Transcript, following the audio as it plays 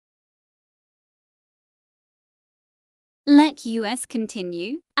Let us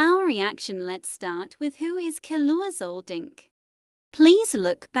continue our reaction. Let's start with who is Killua's old ink. Please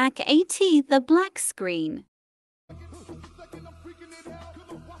look back at the black screen.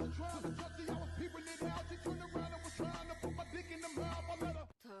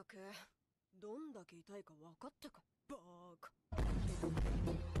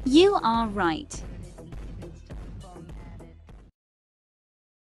 You are right.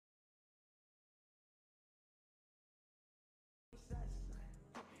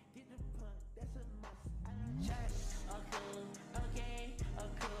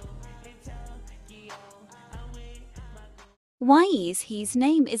 Why is his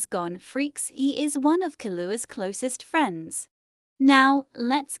name is gone, freaks? He is one of Killua's closest friends. Now,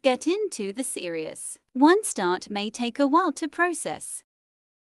 let's get into the serious. One start may take a while to process.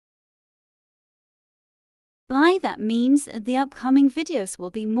 By that means the upcoming videos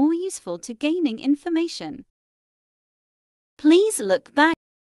will be more useful to gaining information. Please look back.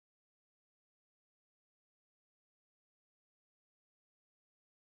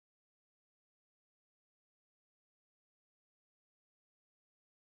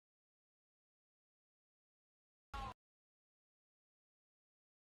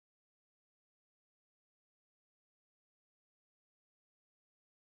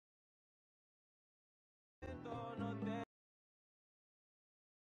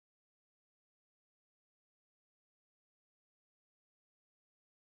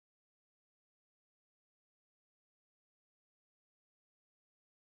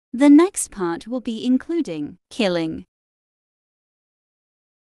 The next part will be including killing.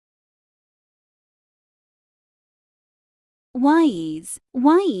 Why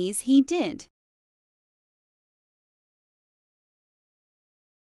is he did?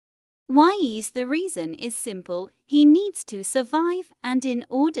 Why is the reason is simple. He needs to survive, and in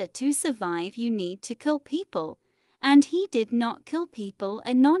order to survive you need to kill people. And he did not kill people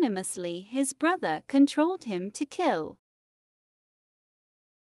anonymously. His brother controlled him to kill.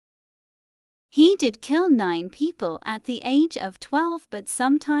 He did kill 9 people at the age of 12, but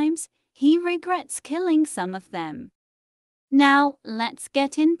sometimes he regrets killing some of them. Now, let's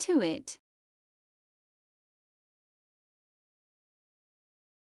get into it.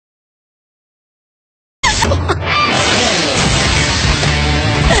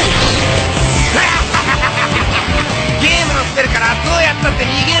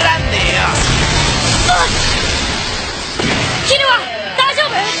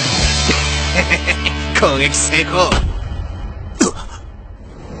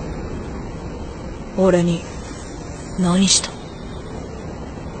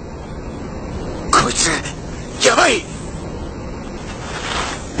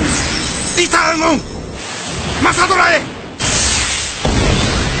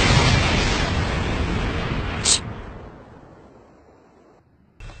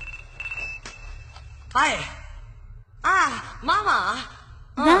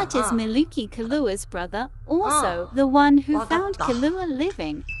 That is Miluki, Killua's brother, also the one who found Killua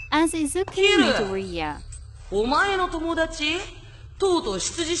living as Izuku Midoriya. お前の友達とうとう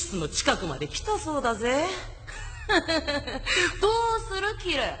執事室の近くまで来たそうだぜ。どうする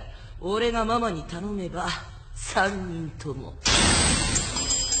キル？俺がママに頼めば3人とも。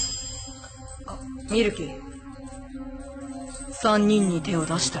ミルキー、3人に手を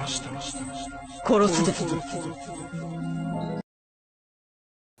出したら殺すぜ。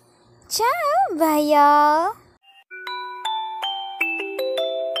Ciao, Bayo!